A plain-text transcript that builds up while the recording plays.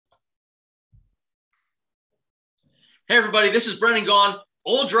Hey, everybody, this is Brennan Gaughan,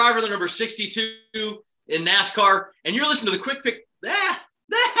 old driver, the number 62 in NASCAR, and you're listening to the Quick Pick.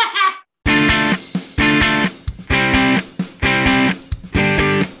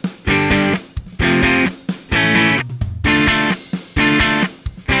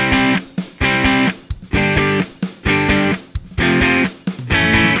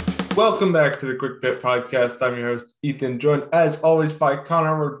 Welcome back to the Quick Pit Podcast. I'm your host, Ethan, joined as always by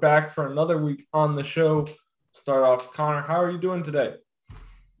Connor. We're back for another week on the show. Start off, Connor, how are you doing today?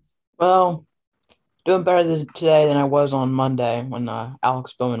 Well, doing better today than I was on Monday when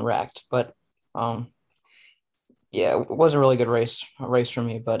Alex Bowman wrecked. But it wasn't a really good race for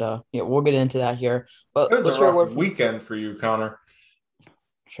me. But we'll get into that here. But It was a rough weekend for you, Connor.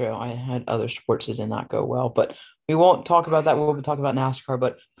 True, I had other sports that did not go well, but we won't talk about that. We'll be talking about NASCAR.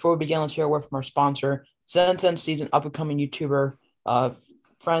 But before we begin, let's hear a word from our sponsor, Zen Season, up-and-coming YouTuber,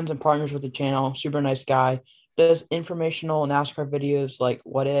 friends and partners with the channel, super nice guy. Does informational NASCAR videos like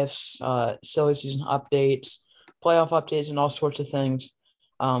what ifs, silly season updates, playoff updates, and all sorts of things.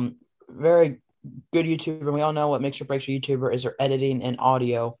 Very good YouTuber. We all know what makes or breaks a YouTuber is their editing and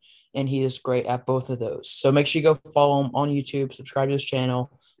audio, and he is great at both of those. So make sure you go follow him on YouTube, subscribe to his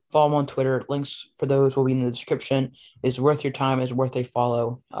channel, follow him on Twitter. Links for those will be in the description. It's worth your time. It's worth a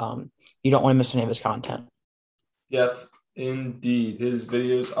follow. You don't want to miss any of his content. Yes, indeed. His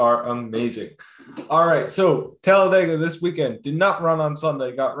videos are amazing. All right, so Talladega this weekend did not run on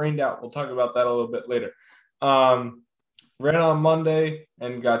Sunday. Got rained out. We'll talk about that a little bit later. Ran on Monday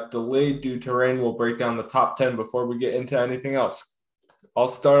and got delayed due to rain. We'll break down the top 10 before we get into anything else. I'll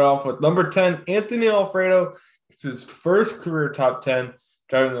start off with number 10, Anthony Alfredo. It's his first career top 10,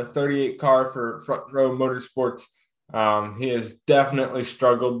 driving the 38 car for Front Row Motorsports. He has definitely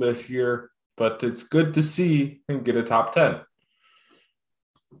struggled this year, but it's good to see him get a top 10.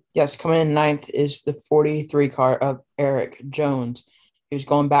 Yes, coming in ninth is the 43 car of Eric Jones, who's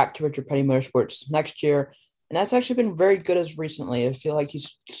going back to Richard Petty Motorsports next year. And that's actually been very good as recently. I feel like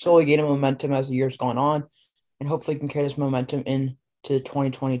he's slowly gaining momentum as the year's gone on, and hopefully can carry this momentum into the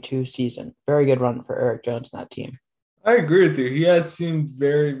 2022 season. Very good run for Eric Jones and that team. I agree with you. He has seemed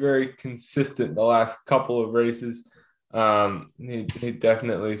very, very consistent the last couple of races. He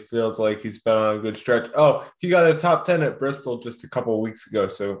definitely feels like he's been on a good stretch. Oh, he got a top 10 at Bristol just a couple of weeks ago,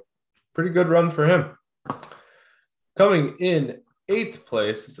 so pretty good run for him. Coming in eighth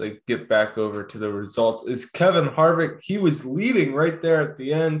place, as I get back over to the results, is Kevin Harvick. He was leading right there at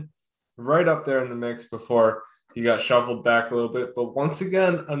the end, right up there in the mix before he got shuffled back a little bit. But once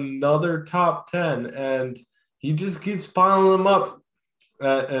again, another top 10, and he just keeps piling them up.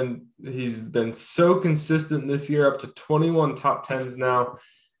 And he's been so consistent this year, up to 21 top 10s now.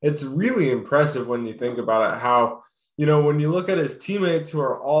 It's really impressive when you think about it, how, when you look at his teammates who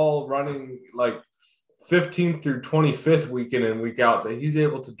are all running like 15th through 25th week in and week out, that he's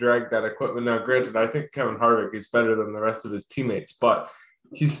able to drag that equipment. Now, granted, I think Kevin Harvick is better than the rest of his teammates, but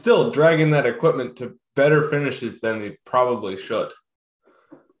he's still dragging that equipment to better finishes than he probably should.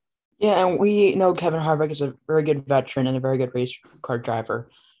 Yeah, and we know Kevin Harvick is a very good veteran and a very good race car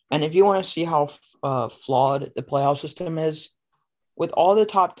driver. And if you want to see how flawed the playoff system is, with all the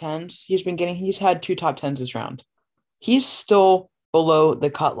top 10s he's had 2 top 10s this round. He's still below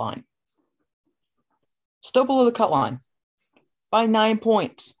the cut line. Still below the cut line by 9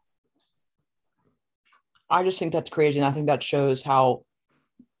 points. I just think that's crazy, and I think that shows how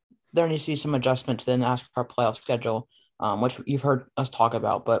there needs to be some adjustment to the NASCAR playoff schedule, which you've heard us talk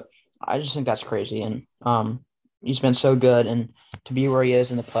about, but I just think that's crazy. And he's been so good, and to be where he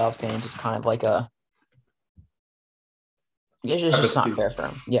is in the playoff standings is kind of like it's just not fair for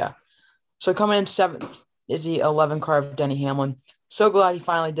him. Yeah. So coming in seventh is the 11 car of Denny Hamlin. So glad he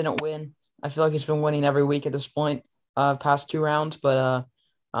finally didn't win. I feel like he's been winning every week at this point, past 2 rounds, but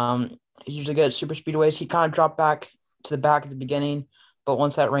he's usually good at super speedways. He kind of dropped back to the back at the beginning, but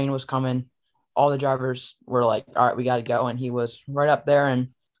once that rain was coming, all the drivers were like, all right, we got to go. And he was right up there and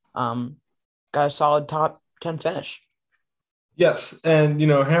got a solid top 10 finish. Yes, and,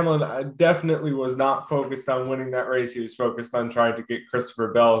 Hamlin definitely was not focused on winning that race. He was focused on trying to get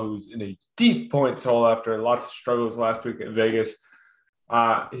Christopher Bell, who's in a deep points hole after lots of struggles last week at Vegas.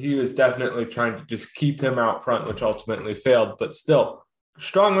 He was definitely trying to just keep him out front, which ultimately failed, but still,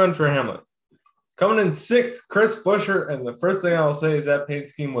 strong run for Hamlin. Coming in sixth, Chris Buescher, and the first thing I will say is that paint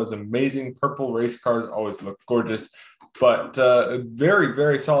scheme was amazing. Purple race cars always look gorgeous, but a very,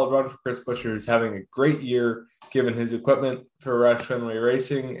 very solid run for Chris Buescher. He's having a great year given his equipment for Roush Fenway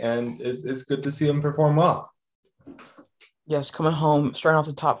Racing, and it's good to see him perform well. Yes, coming home, starting off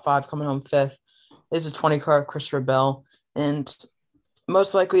the top 5, coming home 5th is a 20 car of Christopher Bell, and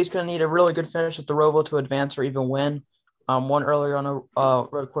most likely he's going to need a really good finish at the Roval to advance or even win. Won earlier on a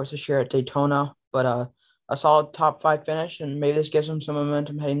road course this year at Daytona, but a solid top 5 finish, and maybe this gives him some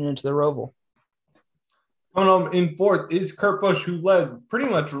momentum heading into the Roval. Coming home in fourth is Kurt Busch, who led pretty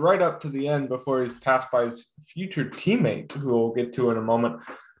much right up to the end before he's passed by his future teammate, who we'll get to in a moment.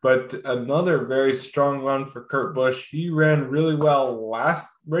 But another very strong run for Kurt Busch. He ran really well last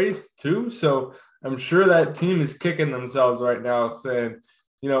race too, so I'm sure that team is kicking themselves right now saying,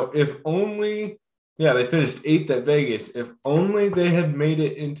 if only – yeah, they finished 8th at Vegas. If only they had made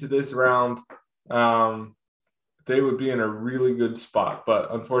it into this round, they would be in a really good spot.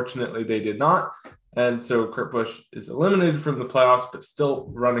 But unfortunately, they did not. And so Kurt Busch is eliminated from the playoffs, but still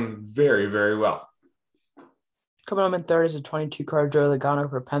running very, very well. Coming home in third is a 22-car Joey Logano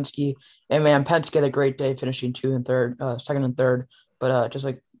for Penske. And, man, Penske had a great day finishing second and third. But just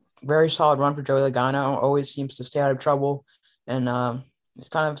very solid run for Joey Logano. Always seems to stay out of trouble. And it's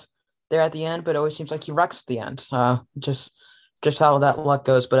kind of there at the end, but it always seems like he wrecks at the end. Just how that luck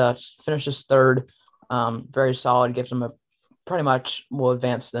goes. But finishes third, very solid. Gives him pretty much will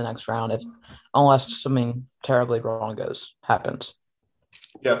advance to the next round unless something terribly wrong happens.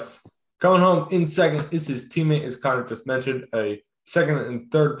 Yes. Coming home in second is his teammate, as Connor just mentioned, a second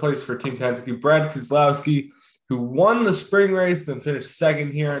and third place for Team Penske, Brad Keselowski, who won the spring race, then finished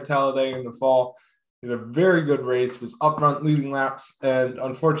second here at Talladega in the fall. Did a very good race, was up front leading laps, and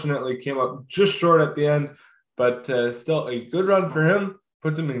unfortunately came up just short at the end, but still a good run for him.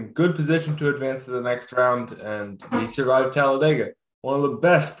 Puts him in good position to advance to the next round, and he survived Talladega. One of the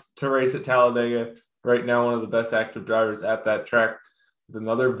best to race at Talladega right now, one of the best active drivers at that track, with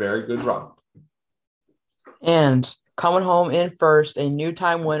another very good run. And coming home in first, a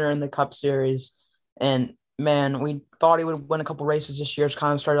new-time winner in the Cup Series, and man, we thought he would win a couple races this year. It's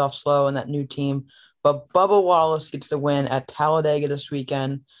kind of started off slow in that new team. But Bubba Wallace gets the win at Talladega this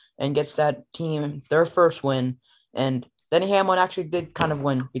weekend and gets that team their first win. And Denny Hamlin actually did kind of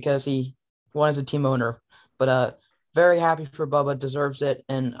win because he won as a team owner. But very happy for Bubba, deserves it.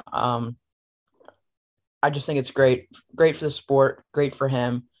 And I just think it's great for the sport, great for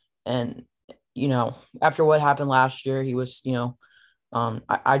him. And, after what happened last year, he was,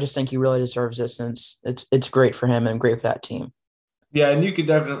 I just think he really deserves it since it's great for him and great for that team. Yeah, and you could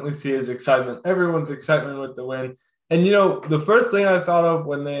definitely see his excitement. Everyone's excitement with the win. And, the first thing I thought of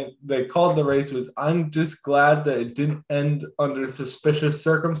when they called the race was, I'm just glad that it didn't end under suspicious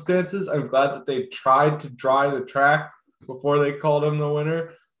circumstances. I'm glad that they tried to dry the track before they called him the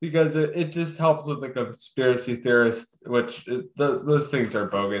winner, because it just helps with the conspiracy theorist, which those things are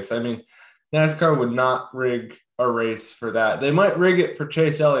bogus. I mean, NASCAR would not rig a race for that. They might rig it for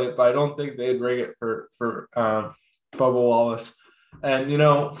Chase Elliott, but I don't think they'd rig it for Bubba Wallace. And,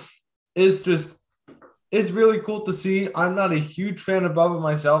 it's really cool to see. I'm not a huge fan of Bubba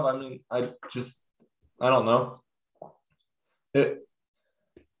myself. I mean, I don't know.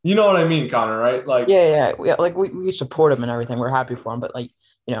 You know what I mean, Connor, right? Yeah. We support him and everything. We're happy for him, but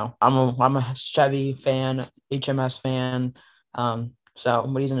I'm a Chevy fan, HMS fan.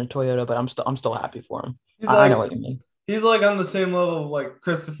 But he's in a Toyota, but I'm still happy for him. I know what you mean. He's on the same level of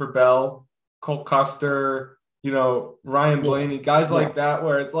Christopher Bell, Cole Custer, Ryan Blaney, guys like that,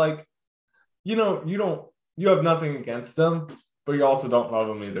 where it's you have nothing against them, but you also don't love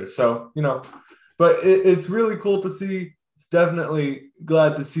them either. So, but it's really cool to see. It's definitely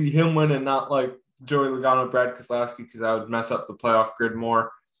glad to see him win and not Joey Logano, Brad Keselowski, because I would mess up the playoff grid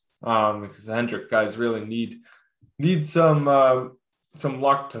more. Because the Hendrick guys really need some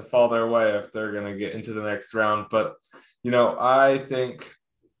luck to fall their way if they're going to get into the next round. But, I think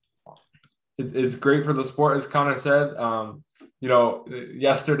it's great for the sport, as Connor said.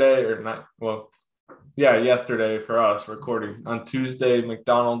 Yesterday for us recording on Tuesday,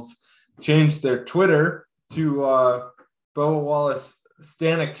 McDonald's changed their Twitter to Bubba Wallace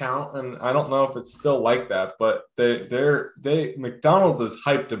Stan account, and I don't know if it's still like that, but McDonald's is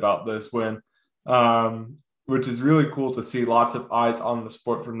hyped about this win, which is really cool to see. Lots of eyes on the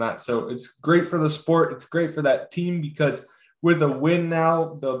sport from that. So it's great for the sport. It's great for that team, because with a win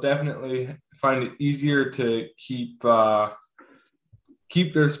now, they'll definitely find it easier to keep their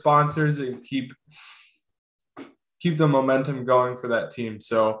sponsors and keep the momentum going for that team.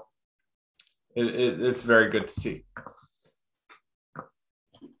 So it's very good to see.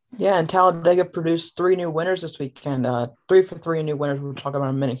 Yeah, and Talladega produced 3 new winners this weekend. 3 for 3 new winners. We'll talk about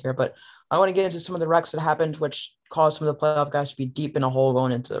in a minute here, but I want to get into some of the wrecks that happened, which caused some of the playoff guys to be deep in a hole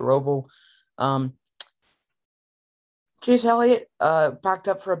going into the Roval. Chase Elliott backed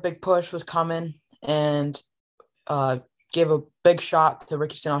up for a big push, was coming, and gave a big shot to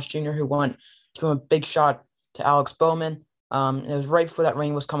Ricky Stenhouse Jr., who went to him a big shot to Alex Bowman. It was right before that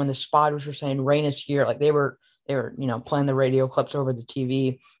rain was coming. The spotters were saying rain is here. They were they were, playing the radio clips over the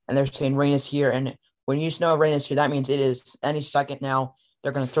TV, and they're saying rain is here. And when you know rain is here, that means it is any second now.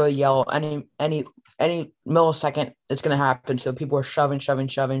 They're going to throw the yellow. Any millisecond, it's going to happen. So people are shoving.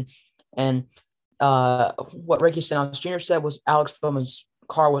 And what Ricky Stenhouse Jr. said was Alex Bowman's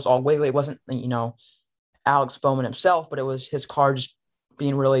car was all wiggly. It wasn't, Alex Bowman himself, but it was his car just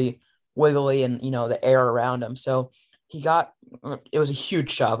being really wiggly and, the air around him. So it was a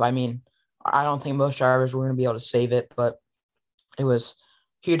huge shove. I mean, I don't think most drivers were going to be able to save it, but it was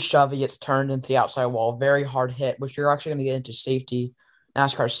huge shove. He gets turned into the outside wall, very hard hit, which you're actually going to get into safety,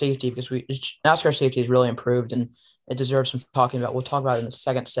 NASCAR safety, because NASCAR safety has really improved and it deserves some talking about. We'll talk about it in the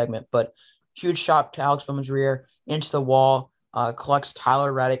second segment, but huge shot to Alex Bowman's rear into the wall, collects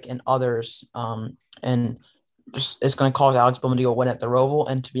Tyler Reddick and others, and just it's going to cause Alex Bowman to go win at the Roval.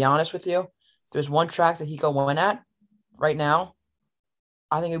 And to be honest with you, there's one track that he go win at right now.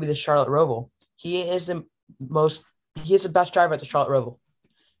 I think it would be the Charlotte Roval. He is the best driver at the Charlotte Roval.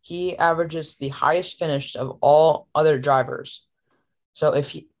 He averages the highest finish of all other drivers. So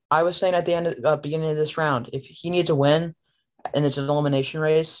I was saying at the end of the beginning of this round, if he needs a win and it's an elimination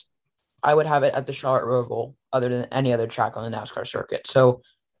race, I would have it at the Charlotte Roval other than any other track on the NASCAR circuit. So,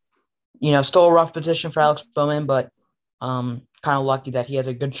 still a rough position for Alex Bowman, but kind of lucky that he has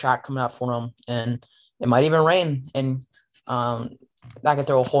a good track coming up for him, and it might even rain, and that could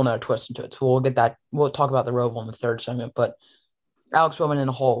throw a whole nother twist into it. So we'll talk about the Roval in the third segment, but Alex Bowman in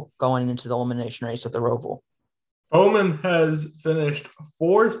a hole going into the elimination race at the Roval. Bowman has finished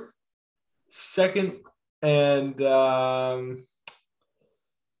fourth, second, and I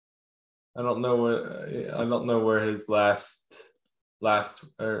don't know where his last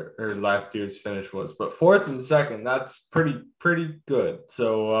year's finish was, but fourth and second, that's pretty good.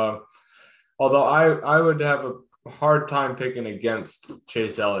 So although I would have a hard time picking against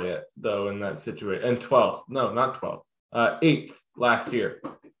Chase Elliott though in that situation, and 12th, no, not 12th, 8th last year.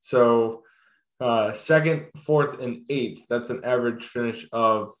 So second, fourth, and 8th, that's an average finish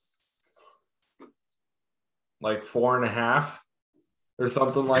of like 4.5 or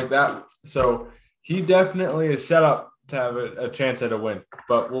something like that. So he definitely is set up to have a chance at a win,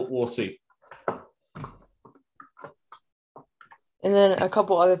 but we'll see. And then a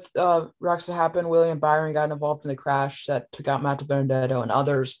couple other wrecks that happened. William Byron got involved in the crash that took out Matt Benedetto and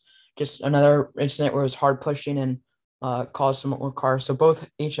others. Just another incident where it was hard pushing and caused some more cars. So both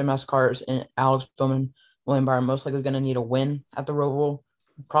HMS cars and Alex Bowman, William Byron most likely going to need a win at the Roval.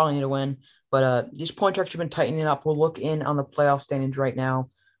 Probably need a win. But these point tracks have been tightening up. We'll look in on the playoff standings right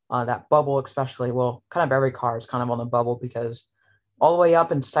now. That bubble especially, well, kind of every car is kind of on the bubble because all the way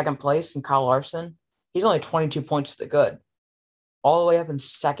up in second place in Kyle Larson, he's only 22 points to the good. All the way up in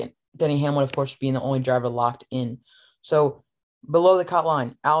second, Denny Hamlin, of course, being the only driver locked in. So below the cut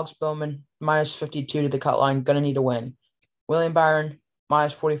line, Alex Bowman, minus 52 to the cut line, going to need a win. William Byron,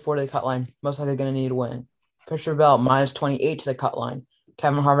 minus 44 to the cut line, most likely going to need a win. Christopher Bell, minus 28 to the cut line.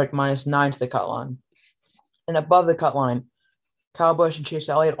 Kevin Harvick, minus 9 to the cut line. And above the cut line, Kyle Busch and Chase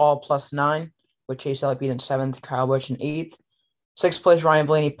Elliott all plus 9, with Chase Elliott being in 7th, Kyle Busch in 8th. 6th place, Ryan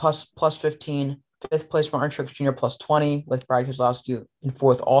Blaney plus 15. 5th place, Martin Truex Jr. plus 20, with Brad Keselowski in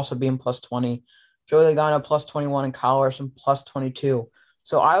 4th also being plus 20. Joey Logano plus 21 and Kyle Larson plus 22.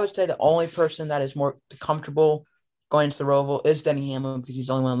 So I would say the only person that is more comfortable going into the Roval is Denny Hamlin because he's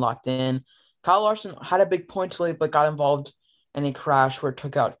the only one locked in. Kyle Larson had a big points lead but got involved in a crash where it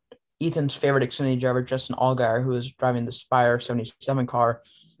took out Ethan's favorite Xfinity driver, Justin Allgaier, who was driving the Spire 77 car.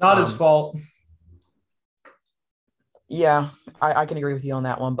 Not his fault. Yeah, I can agree with you on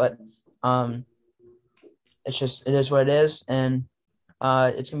that one, but it is what it is, and it's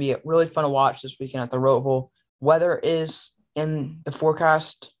going to be really fun to watch this weekend at the Roval. Weather is in the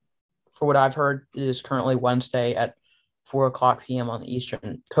forecast, for what I've heard, it is currently Wednesday at 4 o'clock p.m. on the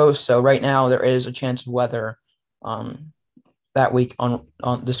eastern coast. So right now there is a chance of weather that week on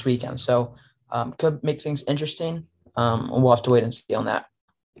this weekend. So could make things interesting. We'll have to wait and see on that.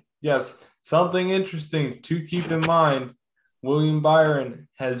 Yes, something interesting to keep in mind. William Byron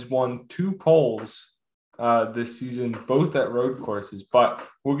has won 2 poles this season, both at road courses, but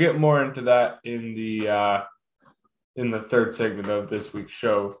we'll get more into that in the third segment of this week's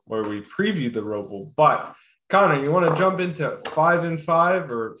show where we preview the Roval. But Connor, you want to jump into 5 and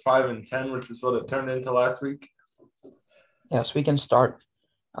 5 or 5 and 10, which is what it turned into last week? Yes, we can start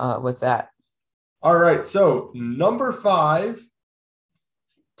with that. All right, so number 5,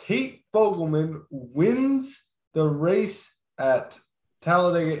 Tate Fogelman wins the race at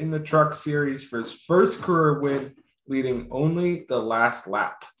Talladega in the Truck Series for his first career win, leading only the last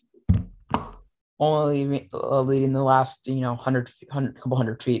lap. Only leading the last, couple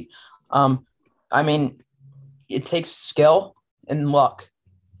hundred feet. I mean, it takes skill and luck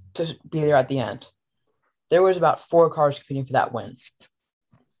to be there at the end. There was about 4 cars competing for that win.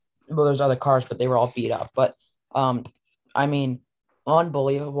 Well, there's other cars, but they were all beat up. But I mean,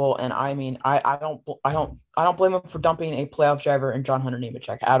 unbelievable. And I mean, I don't blame him for dumping a playoff driver in John Hunter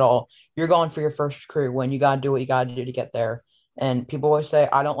Nemechek at all. You're going for your first career win. You got to do what you got to do to get there. And people always say,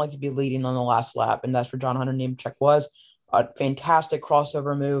 I don't like to be leading on the last lap. And that's where John Hunter Nemechek was. A fantastic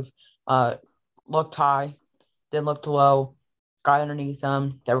crossover move. Looked high, didn't look too low. Guy underneath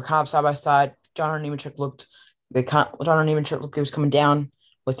them. They were kind of side by side. John Hunter Nemechek looked like he was coming down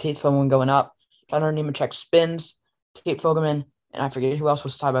with Tate Fogelman going up. John Hunter Nemechek spins. Tate Fogelman, and I forget who else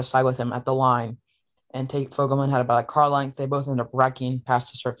was side by side with him at the line. And Tate Fogelman had about a car length. They both ended up wrecking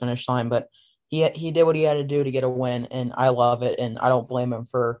past the start finish line, but he did what he had to do to get a win, and I love it, and I don't blame him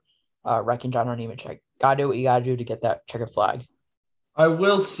for wrecking John Hunter Nemechek. Gotta do what you gotta do to get that checkered flag. I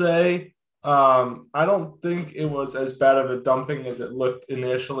will say, I don't think it was as bad of a dumping as it looked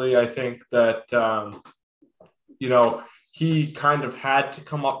initially. I think that, he kind of had to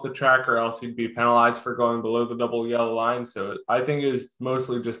come up the track or else he'd be penalized for going below the double yellow line. So I think it was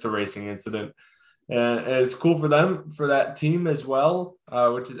mostly just a racing incident. And it's cool for them, for that team as well,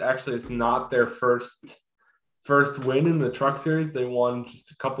 which is actually, it's not their first win in the Truck Series. They won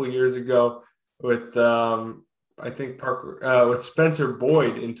just a couple of years ago with, with Spencer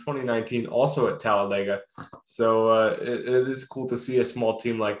Boyd in 2019, also at Talladega. So it is cool to see a small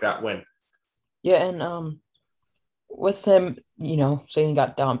team like that win. Yeah, and with him, saying he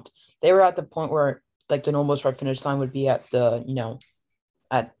got dumped, they were at the point where like the normal start finish line would be at the,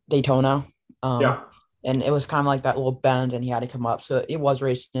 at Daytona. And it was kind of like that little bend and he had to come up. So it was a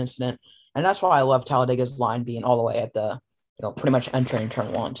racing incident. And that's why I love Talladega's line being all the way at the, pretty much entering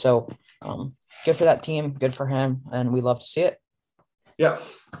turn 1. So good for that team. Good for him. And we love to see it.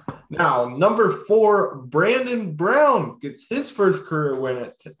 Yes. Now, number 4, Brandon Brown gets his first career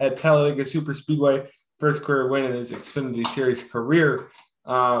win at Talladega Superspeedway. First career win in his Xfinity Series career,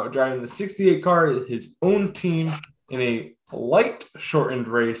 driving the 68 car, his own team, in a light shortened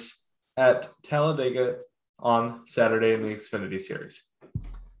race at Talladega on Saturday in the Xfinity Series.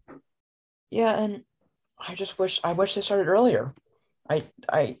 Yeah, and I wish they started earlier.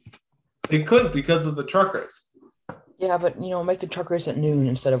 They couldn't because of the truck race. Yeah, but make the truck race at noon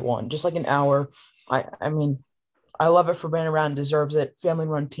instead of 1, just like an hour. I mean, I love it for Brandon Brown. Deserves it. Family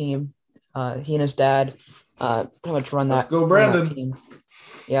run team. He and his dad pretty much run that. Let's go, Brandon. Team.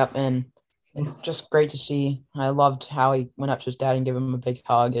 Yep, and just great to see. I loved how he went up to his dad and gave him a big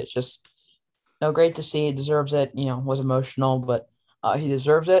hug. It's just great to see. He deserves it. Was emotional, but he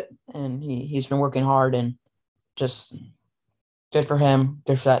deserves it, and he's been working hard, and just good for him,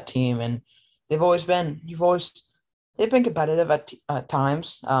 good for that team, and they've been competitive at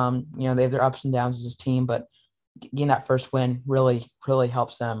times. They have their ups and downs as a team, but getting that first win really, really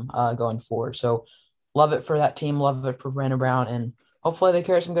helps them going forward. So love it for that team. Love it for Brandon Brown. And hopefully they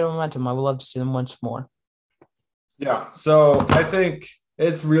carry some good momentum. I would love to see them once more. Yeah. So I think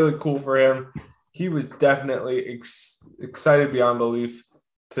it's really cool for him. He was definitely excited beyond belief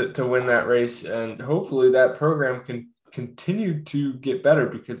to win that race. And hopefully that program can continue to get better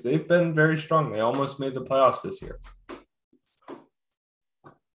because they've been very strong. They almost made the playoffs this year.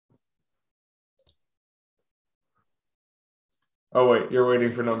 Oh, wait, you're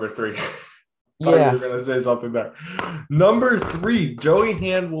waiting for number 3. Yeah. You were going to say something there. Number 3, Joey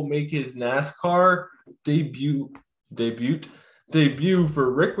Hand will make his NASCAR debut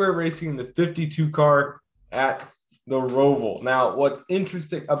for Rick Ware Racing in the 52 car at the Roval. Now, what's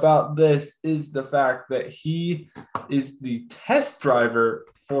interesting about this is the fact that he is the test driver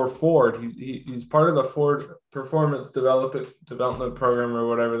for Ford. He's part of the Ford Performance Development Program or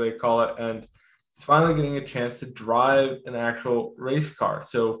whatever they call it, and he's finally getting a chance to drive an actual race car.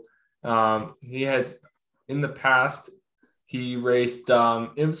 So he has, in the past, he raced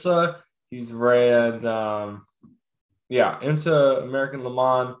IMSA. He's ran, IMSA, American Le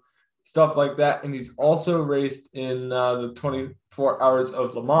Mans, stuff like that. And he's also raced in the 24 Hours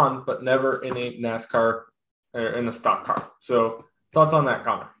of Le Mans, but never in a NASCAR or in a stock car. So thoughts on that,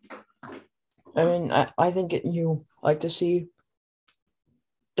 Connor? I mean, I think you like to see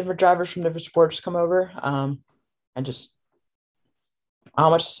different drivers from different sports come over. I just, how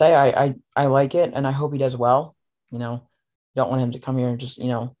much to say? I like it, and I hope he does well. Don't want him to come here and just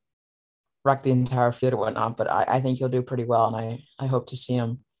wreck the entire field or whatnot. But I think he'll do pretty well, and I hope to see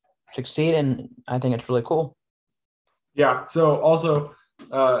him succeed. And I think it's really cool. Yeah. So also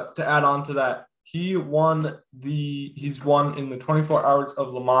to add on to that, he's won in the 24 Hours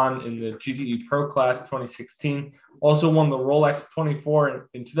of Le Mans in the GTE Pro Class 2016. Also won the Rolex 24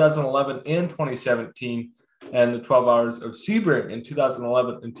 in 2011 and 2017. and the 12 Hours of Sebring in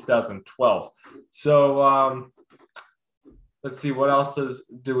 2011 and 2012. So let's see, what else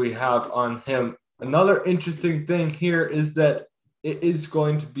do we have on him? Another interesting thing here is that it is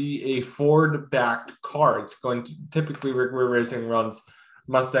going to be a Ford-backed car. It's going to typically Rick Ware Racing runs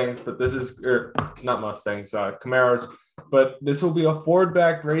Mustangs, but this is not Mustangs, Camaros. But this will be a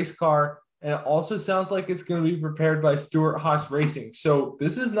Ford-backed race car, and it also sounds like it's going to be prepared by Stewart Haas Racing. So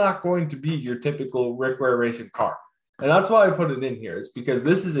this is not going to be your typical Rick Ware Racing car, and that's why I put it in here. Is because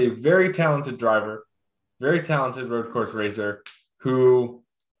this is a very talented driver, very talented road course racer who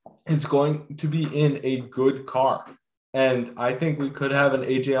is going to be in a good car. And I think we could have an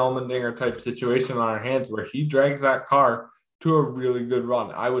AJ Allmendinger type situation on our hands where he drags that car to a really good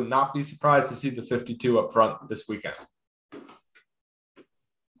run. I would not be surprised to see the 52 up front this weekend.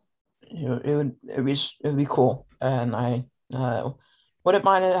 It would be cool, and I wouldn't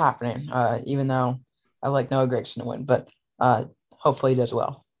mind it happening. Even though I like Noah Gragson to win, but hopefully he does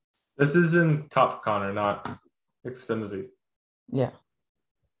well. This is in Cup, Connor, not Xfinity. Yeah.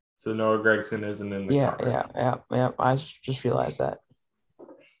 So Noah Gragson isn't in the conference. Yeah. I just realized that.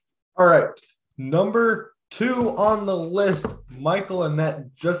 All right. Number 2 on the list, Michael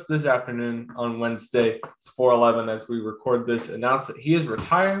Annett, just this afternoon on Wednesday, it's 4:11 as we record this, announced that he is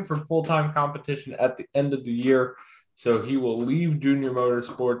retiring from full-time competition at the end of the year. So he will leave Junior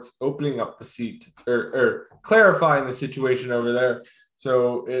Motorsports, opening up the seat or clarifying the situation over there.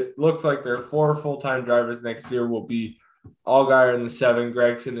 So it looks like there are 4 full-time drivers next year. Will be Allgaier in the 7,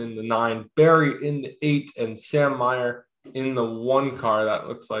 Gragson in the 9, Barry in the 8, and Sam Meyer in the 1 car. That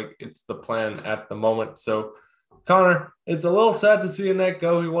looks like it's the plan at the moment. So, Connor, it's a little sad to see Annett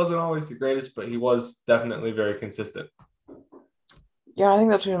go. He wasn't always the greatest, but he was definitely very consistent. Yeah, I think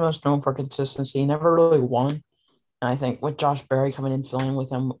that's who he's most known for consistency. He never really won. And I think with Josh Berry coming in, filling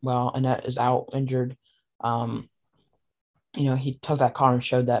with him while Annett is out injured, he took that car and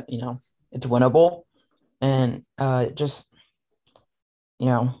showed that, it's winnable. And I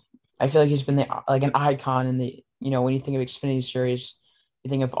feel like he's been like an icon in the, when you think of Xfinity Series, you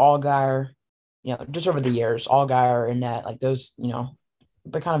think of Allgaier, just over the years, Allgaier and Annett, like those,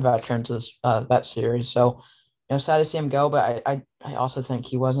 they're kind of veterans of that series. So, sad to see him go, but I also think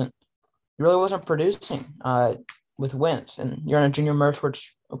he really wasn't producing with wins. And you're in a Junior Motorsports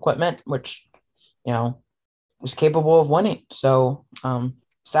equipment, which, was capable of winning. So,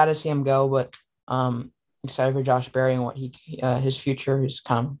 sad to see him go, but excited for Josh Berry and what his future is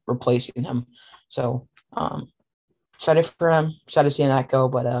kind of replacing him. So excited for him. Excited to see that go,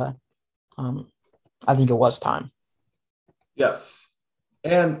 but I think it was time. Yes.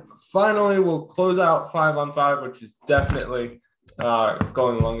 And finally, we'll close out 5 on 5, which is definitely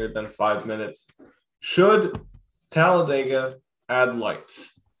going longer than 5 minutes. Should Talladega add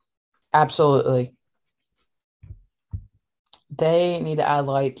lights? Absolutely. They need to add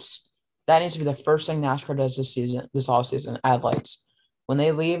lights. That needs to be the first thing NASCAR does this offseason, add lights. When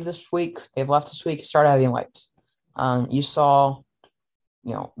they leave this week, they've left this week, start adding lights. You saw,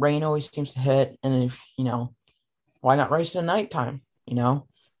 rain always seems to hit, and if, why not race at nighttime?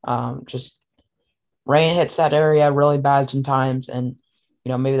 Just rain hits that area really bad sometimes, and,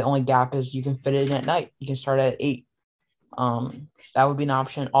 maybe the only gap is you can fit it in at night. You can start at 8. That would be an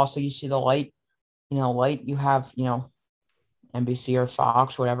option. Also, you see the light, you have, NBC or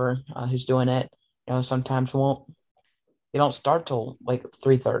Fox, whatever, who's doing it, sometimes they don't start till like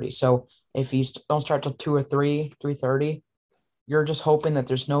 3:30. So if you don't start till 2 or 3:30, you're just hoping that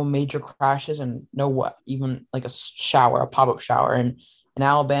there's no major crashes and even like a pop-up shower. And in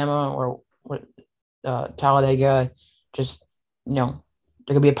Alabama or Talladega, just, there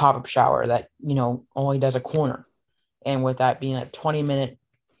could be a pop-up shower that, only does a corner. And with that being a 20-minute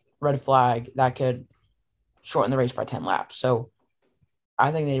red flag, that could shorten the race by 10 laps. So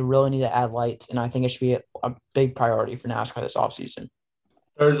I think they really need to add lights, and I think it should be a big priority for NASCAR this offseason.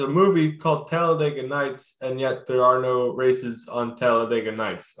 There's a movie called Talladega Nights, and yet there are no races on Talladega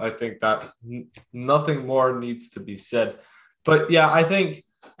Nights. I think that nothing more needs to be said. But yeah, I think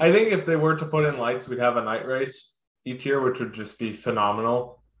if they were to put in lights, we'd have a night race each year, which would just be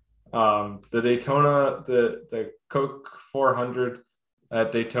phenomenal. The Daytona, the Coke 400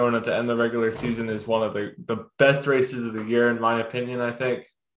 at Daytona to end the regular season is one of the best races of the year, in my opinion. I think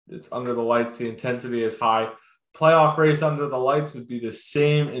it's under the lights. The intensity is high. Playoff race under the lights would be the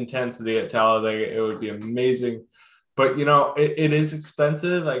same intensity at Talladega. It would be amazing. But, it is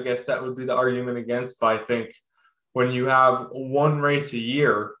expensive. I guess that would be the argument against. But I think when you have one race a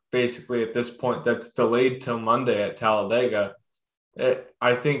year, basically at this point, that's delayed till Monday at Talladega,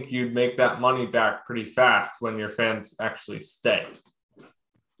 I think you'd make that money back pretty fast when your fans actually stay.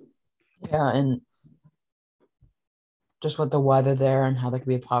 Yeah, and just with the weather there and how there could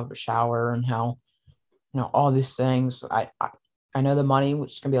be a pop of shower and how, all these things. I know the money,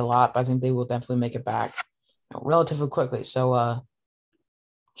 which is going to be a lot, but I think they will definitely make it back relatively quickly. So,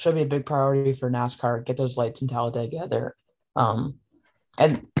 should be a big priority for NASCAR. Get those lights in Talladega there.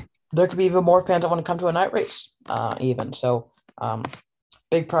 And there could be even more fans that want to come to a night race, even. So,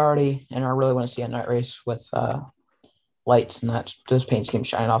 big priority. And I really want to see a night race with lights and those paint schemes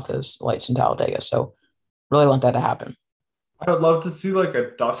shining off those lights in Talladega. So, really want that to happen. I would love to see like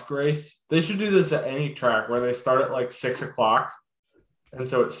a dusk race. They should do this at any track where they start at like 6 o'clock. And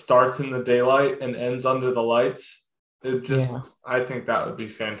so it starts in the daylight and ends under the lights. I think that would be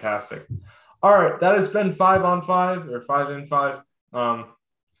fantastic. All right. That has been 5 on 5 or 5 in 5.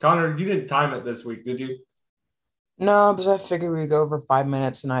 Connor, you didn't time it this week, did you? No, because I figured we'd go over 5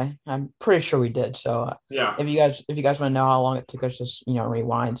 minutes, and I'm pretty sure we did. So yeah, if you guys want to know how long it took us, just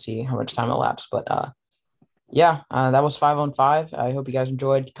rewind, see how much time elapsed. But that was 5 on 5. I hope you guys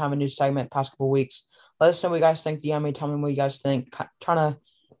enjoyed kind of a new segment past couple of weeks. Let us know what you guys think. DM me, tell me what you guys think. Trying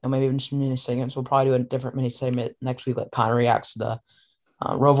to maybe even some mini segments. We'll probably do a different mini segment next week, like Connor reacts to the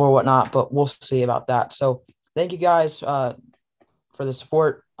Rover or whatnot. But we'll see about that. So thank you guys for the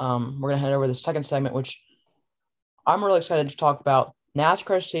support. We're gonna head over to the second segment, which I'm really excited to talk about.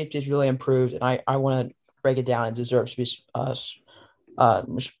 NASCAR safety has really improved, and I want to break it down. It deserves to be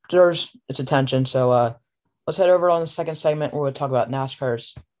deserves its attention. So let's head over on the second segment where we'll talk about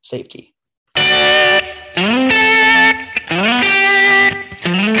NASCAR's safety.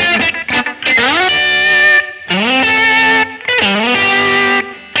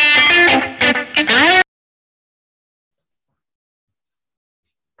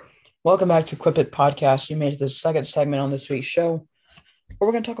 Welcome back to Quip It Podcast. You made it to the second segment on this week's show where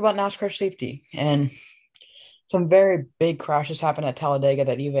we're going to talk about NASCAR safety. And some very big crashes happened at Talladega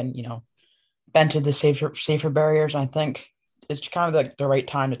that even, bented the safer barriers. And I think it's kind of like the right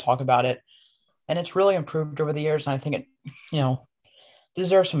time to talk about it. And it's really improved over the years. And I think it,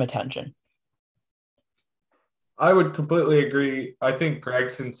 deserves some attention. I would completely agree. I think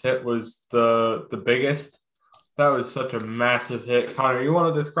Gregson's hit was the biggest. That was such a massive hit. Connor, you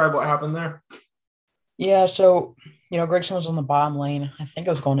want to describe what happened there? Yeah, so, Gregson was on the bottom lane. I think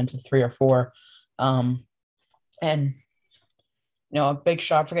it was going into 3 or 4. And, a big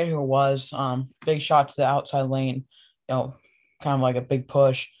shot, I forget who it was, big shot to the outside lane, kind of like a big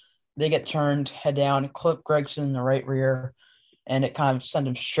push. They get turned, head down, clip Gregson in the right rear, and it kind of sent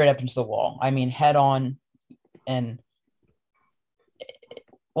him straight up into the wall. I mean, head on, and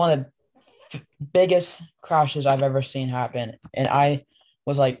one of the biggest crashes I've ever seen happen. And I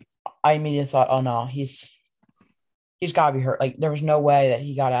immediately thought, oh no, he's got to be hurt. Like, there was no way that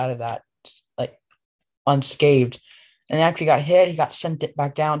he got out of that like unscathed. And after he got hit, he got sent it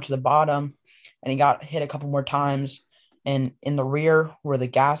back down to the bottom, and he got hit a couple more times. And in the rear where the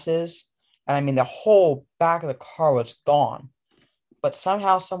gas is, and I mean the whole back of the car was gone. But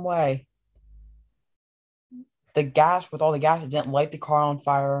somehow, some way, the gas, it didn't light the car on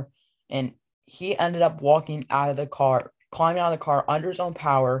fire, and he ended up walking out of the car, climbing out of the car under his own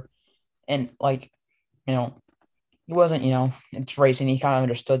power, and he wasn't, it's racing. He kind of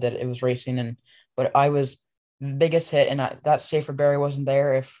understood that it was racing, but I was the biggest hit, and that safer barrier wasn't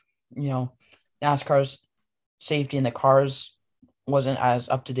there. If NASCAR's safety in the cars wasn't as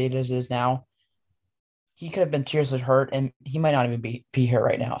up to date as it is now, he could have been seriously hurt, and he might not even be here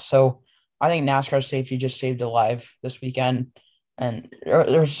right now. So I think NASCAR's safety just saved a life this weekend. And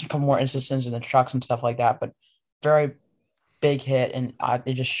there's a couple more instances in the trucks and stuff like that, but very big hit, and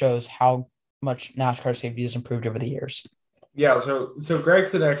it just shows how much NASCAR safety has improved over the years. Yeah, so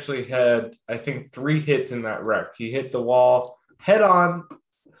Gregson actually had, I think, 3 hits in that wreck. He hit the wall head on,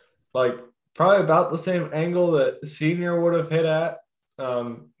 like probably about the same angle that Senior would have hit at,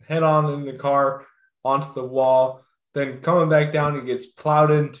 head on in the car onto the wall. Then coming back down, he gets plowed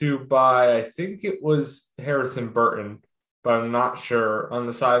into by, I think it was Harrison Burton, but I'm not sure, on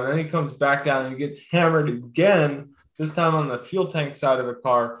the side. And then he comes back down and he gets hammered again, this time on the fuel tank side of the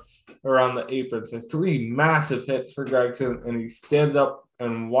car around the apron. So 3 massive hits for Gregson, and he stands up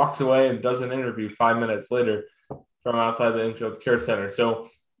and walks away and does an interview 5 minutes later from outside the infield care center. So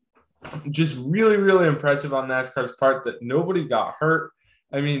just really, really impressive on NASCAR's part that nobody got hurt.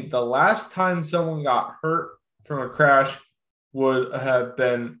 I mean, the last time someone got hurt from a crash would have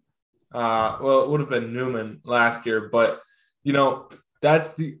been, it would have been Newman last year, but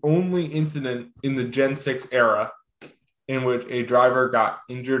that's the only incident in the Gen 6 era in which a driver got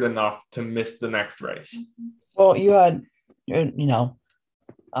injured enough to miss the next race. Well, you had, who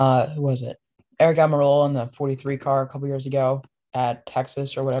was it? Eric Almirola in the 43 car a couple years ago at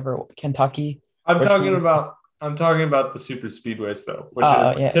Texas or whatever, Kentucky. I'm talking about I'm talking about the super speedways though, which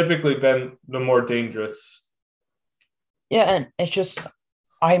have typically been the more dangerous. Yeah, and it's just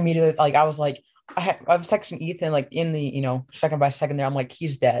I immediately I was like I was texting Ethan in the second by second there. I'm like,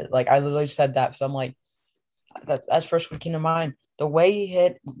 he's dead. Like I literally said that. So I'm like, that's first what came to mind. The way he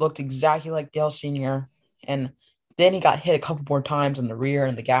hit looked exactly like Dale Sr. And then he got hit a couple more times in the rear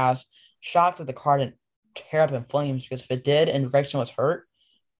and the gas. Shocked that the car didn't tear up in flames, because if it did and Gregson was hurt,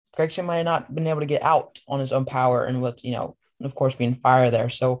 Gregson might have not been able to get out on his own power, and with, of course, being fire there.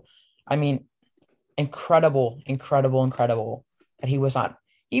 So, I mean, incredible that he wasn't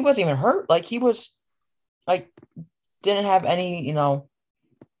even hurt. Like, he was, didn't have any,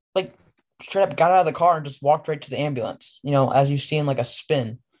 straight up got out of the car and just walked right to the ambulance, as you see in a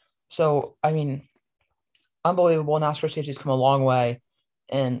spin. So, I mean, unbelievable. NASCAR safety's come a long way,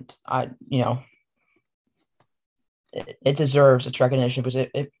 and it deserves its recognition, because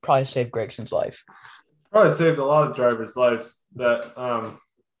it probably saved Gregson's life. Probably saved a lot of drivers' lives. That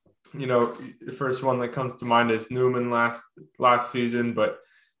the first one that comes to mind is Newman last season, but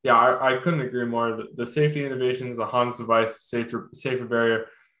yeah, I couldn't agree more. The safety innovations, the Hans device, safer barrier,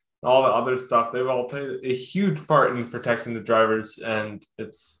 all the other stuff, they've all played a huge part in protecting the drivers, and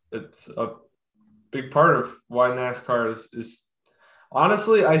it's a big part of why NASCAR is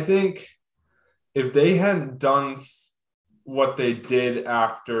honestly, I think if they hadn't done what they did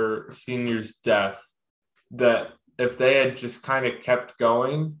after Senior's death, that if they had just kind of kept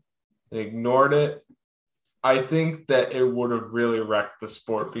going and ignored it, I think that it would have really wrecked the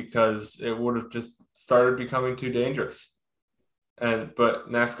sport, because it would have just started becoming too dangerous.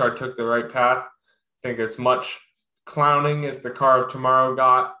 But NASCAR took the right path. I think as much clowning as the car of tomorrow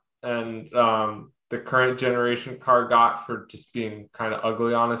got, and the current generation car got for just being kind of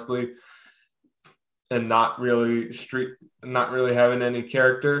ugly, honestly, and not really having any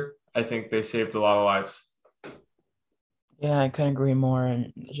character, I think they saved a lot of lives. Yeah, I couldn't agree more.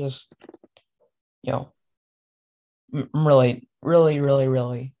 And just, really, really, really,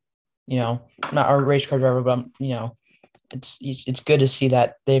 really, not a race car driver, but it's good to see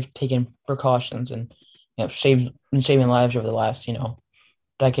that they've taken precautions and been saving lives over the last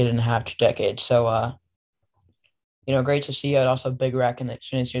decade and a half, 2 decades. So great to see it. Also, big wreck in the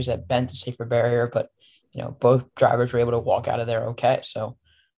Xfinity Series that bent the safer barrier, but both drivers were able to walk out of there okay. So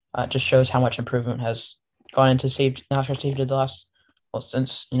it just shows how much improvement has gone into NASCAR safety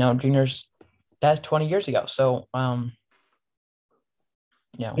since Junior's death 20 years ago. So and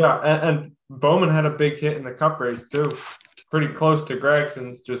Bowman had a big hit in the Cup race too, pretty close to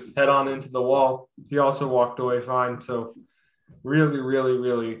Gregson's, just head on into the wall. He also walked away fine. So really, really,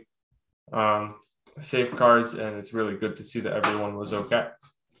 really safe cars, and it's really good to see that everyone was okay.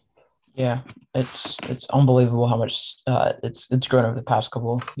 Yeah, it's unbelievable how much it's grown over the past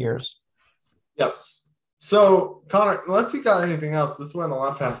couple of years. Yes. So, Connor, unless you got anything else, this went a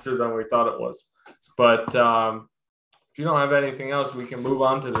lot faster than we thought it was. But if you don't have anything else, we can move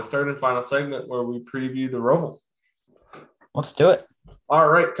on to the third and final segment where we preview the Roval. Let's do it. All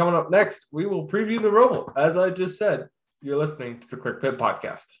right, coming up next, we will preview the Roval. As I just said, you're listening to the Quick Pit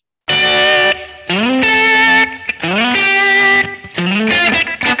Podcast.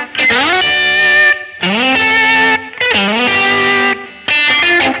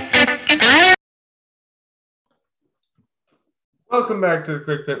 Welcome back to the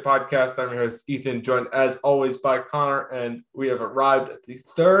Quick Pit Podcast. I'm your host, Ethan, joined as always by Connor, and we have arrived at the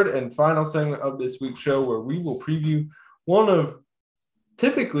third and final segment of this week's show, where we will preview one of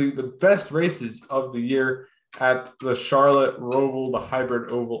typically the best races of the year at the Charlotte Roval, the hybrid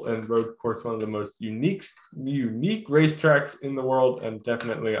oval and road course, one of the most unique racetracks in the world, and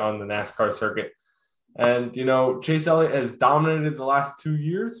definitely on the NASCAR circuit. And, Chase Elliott has dominated the last 2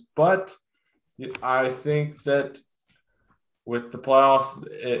 years, but I think that with the playoffs,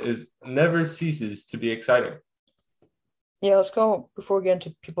 it never ceases to be exciting. Yeah, let's go, before we get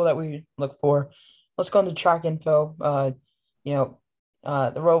into people that we look for, let's go into track info. The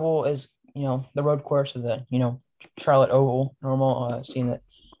Roval is, the road course of the, Charlotte Oval, normal, seeing it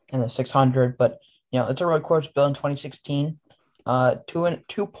in the 600, but, it's a road course built in 2016,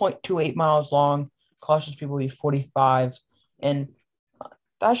 2.28 miles long, caution speed will be 45, and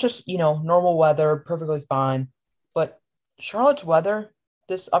that's just, normal weather, perfectly fine. But Charlotte's weather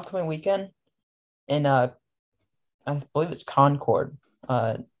this upcoming weekend in I believe it's Concord.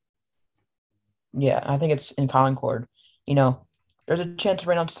 I think it's in Concord. There's a chance of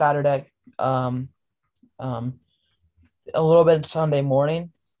rain on Saturday. A little bit Sunday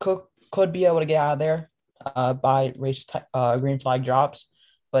morning. Could be able to get out of there by race green flag drops,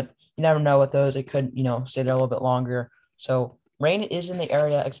 but you never know with those. It could stay there a little bit longer. So rain is in the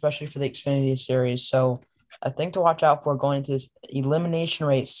area, especially for the Xfinity Series. So a thing to watch out for going into this elimination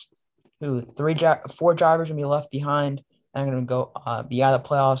race. Four drivers are gonna be left behind and are gonna go be out of the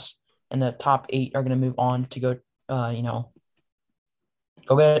playoffs, and the top 8 are gonna move on to go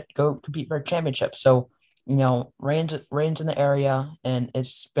go compete for a championship. So rains in the area, and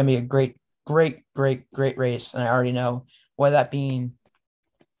it's gonna be a great race. And I already know whether that being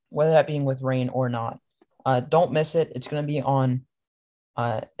with rain or not. Don't miss it. It's gonna be on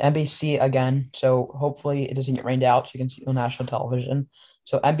NBC again. So hopefully it doesn't get rained out so you can see it on national television.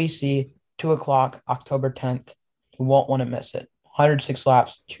 So NBC, 2 o'clock, October 10th. You won't want to miss it. 106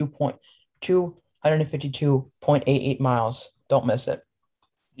 laps, 252.88 miles. Don't miss it.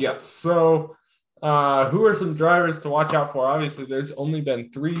 Yes. So who are some drivers to watch out for? Obviously, there's only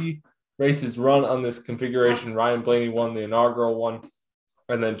been 3 races run on this configuration. Ryan Blaney won the inaugural one,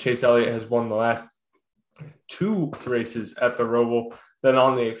 and then Chase Elliott has won the last 2 races at the Roval. Then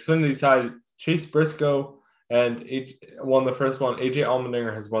on the Xfinity side, Chase Briscoe won the first one. AJ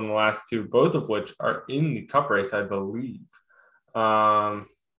Allmendinger has won the last 2, both of which are in the Cup race, I believe.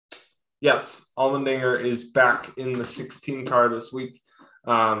 Yes, Allmendinger is back in the 16 car this week.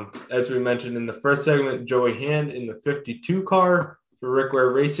 As we mentioned in the first segment, Joey Hand in the 52 car for Rick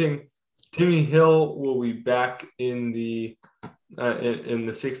Ware Racing. Timmy Hill will be back in the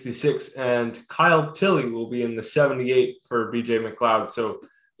 66, and Kyle Tilley will be in the 78 for BJ McLeod. So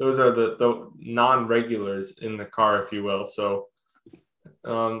those are the non-regulars in the car, if you will. So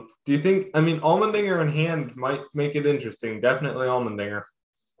do you think, Allmendinger and Hand might make it interesting? Definitely Allmendinger.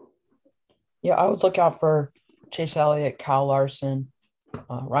 Yeah, I would look out for Chase Elliott, Kyle Larson,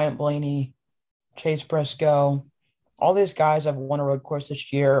 Ryan Blaney, Chase Briscoe. All these guys have won a road course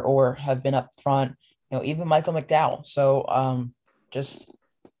this year or have been up front, even Michael McDowell. So just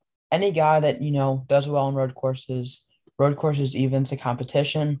any guy that, does well on road courses evens, a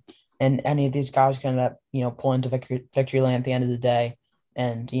competition, and any of these guys can end up, pull into victory lane at the end of the day.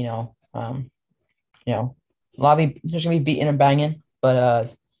 And, there's going to be beating and banging,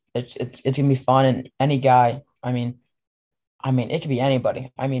 but it's going to be fun. And any guy, it could be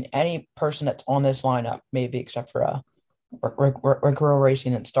anybody. Any person that's on this lineup, maybe except for Rick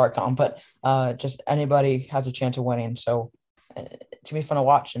Racing and Starcom, but just anybody has a chance of winning. So it's gonna be fun to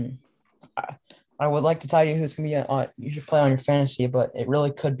watch, and I would like to tell you who's gonna be you should play on your fantasy, but it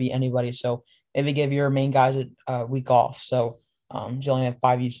really could be anybody. So maybe give your main guys a week off. So you only have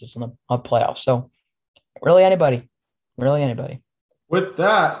 5 uses on the playoffs. So really anybody. With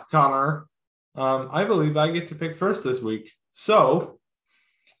that, Connor, I believe I get to pick first this week. So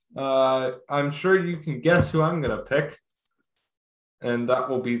I'm sure you can guess who I'm gonna pick. And that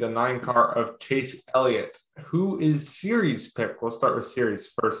will be the 9 car of Chase Elliott. Who is Series pick? We'll start with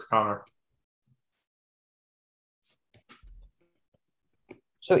Series first, Connor.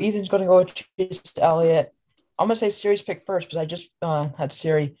 So Ethan's going to go with Chase Elliott. I'm going to say Series pick first because I just had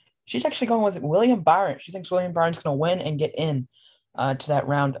Siri. She's actually going with William Byron. She thinks William Byron's going to win and get in to that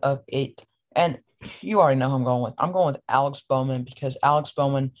round of 8. And you already know who I'm going with. I'm going with Alex Bowman because Alex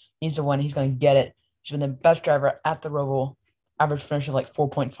Bowman needs to win. He's going to get it. He's been the best driver at the Roval. Average finish of like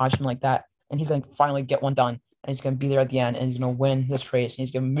 4.5, something like that. And he's going to finally get one done. And he's going to be there at the end. And he's going to win this race. And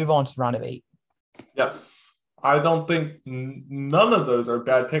he's going to move on to the round of 8. Yes. I don't think none of those are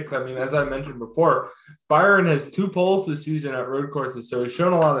bad picks. As I mentioned before, Byron has 2 poles this season at road courses. So he's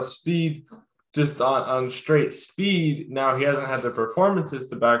shown a lot of speed just on straight speed. Now he hasn't had the performances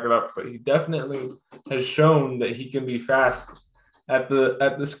to back it up, but he definitely has shown that he can be fast at the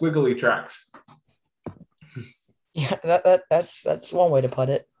squiggly tracks. Yeah, that's one way to put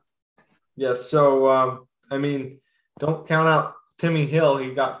it. Yes. So, don't count out Timmy Hill.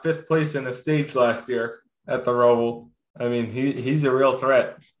 He got 5th place in a stage last year at the Roval. He's a real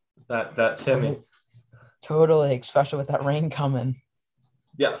threat, that Timmy. Totally, especially with that rain coming.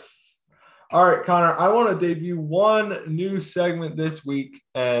 Yes. All right, Connor, I want to debut one new segment this week,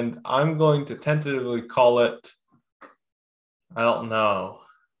 and I'm going to tentatively call it, I don't know.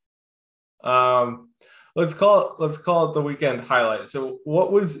 Let's call it the weekend highlight. So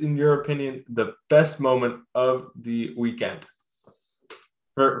what was, in your opinion, the best moment of the weekend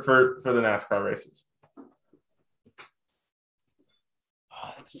for the NASCAR races?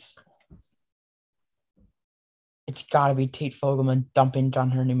 It's got to be Tate Fogelman dumping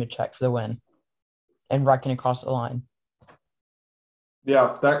John Hunter Nemechek for the win and wrecking across the line.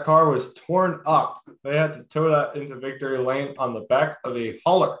 Yeah, that car was torn up. They had to tow that into victory lane on the back of a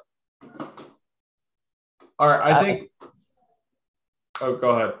hauler. All right, I think – oh,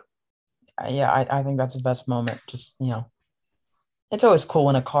 go ahead. Yeah, I think that's the best moment. Just, it's always cool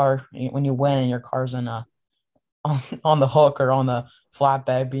when when you win and your car's on the hook or on the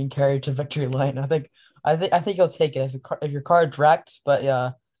flatbed being carried to victory lane. I think I think he'll take it if your car's wrecked, but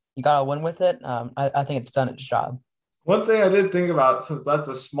you got to win with it. I think it's done its job. One thing I did think about, since that's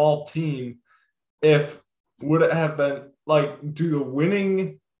a small team, if would it have been like, do the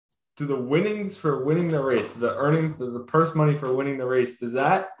winnings for winning the race, the earnings, the purse money for winning the race,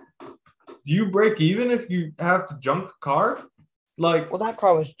 do you break even if you have to junk a car? Like, Well, that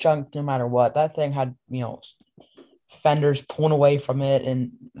car was junked no matter what. That thing had, fenders pulling away from it,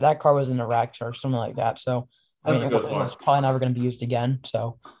 and that car was in a wreck or something like that. So, I that's mean, a it good was point. probably never going to be used again.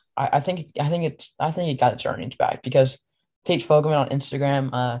 So, I think it got its earnings back because Tate Fogelman on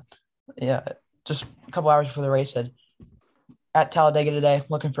Instagram, yeah, just a couple hours before the race said at Talladega today,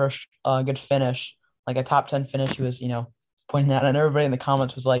 looking for a good finish, like a top 10 finish. He was, pointing out, and everybody in the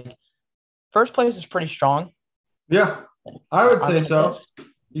comments was like, first place is pretty strong. Yeah, I would I say mean, it so. is. You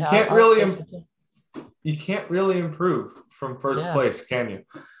Yeah, can't I would really say so too. you can't really improve from first Yeah. place, can you?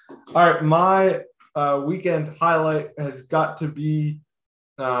 All right, my weekend highlight has got to be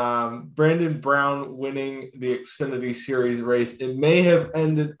Brandon Brown winning the Xfinity Series race. It may have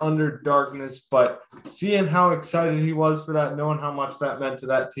ended under darkness, but seeing how excited he was for that, knowing how much that meant to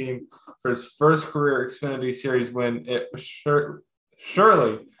that team for his first career Xfinity Series win, it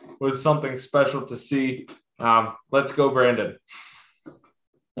surely was something special to see. Let's go, Brandon.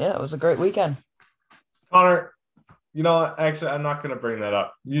 Yeah, it was a great weekend. Connor, actually, I'm not going to bring that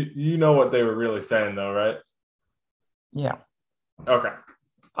up. You know what they were really saying, though, right? Yeah. Okay.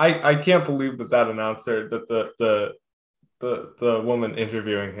 I can't believe that announcer, that the woman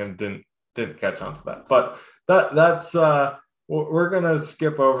interviewing him didn't catch on to that. But that's we're gonna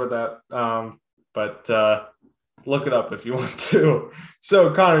skip over that. But look it up if you want to.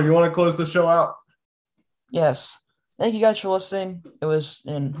 So Connor, you want to close the show out? Yes. Thank you guys for listening. It was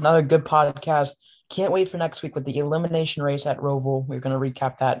another good podcast. Can't wait for next week with the elimination race at Roval. We're going to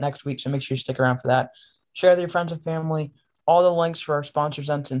recap that next week, so make sure you stick around for that. Share with your friends and family. All the links for our sponsors,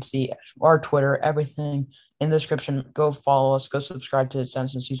 NCNC, our Twitter, everything in the description. Go follow us. Go subscribe to the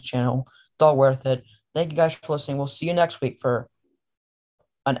NCNC's channel. It's all worth it. Thank you guys for listening. We'll see you next week for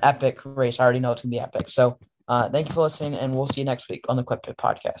an epic race. I already know it's going to be epic. So thank you for listening, and we'll see you next week on the Quick Pit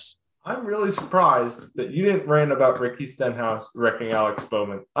Podcast. I'm really surprised that you didn't rant about Ricky Stenhouse wrecking Alex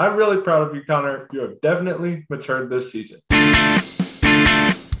Bowman. I'm really proud of you, Connor. You have definitely matured this season.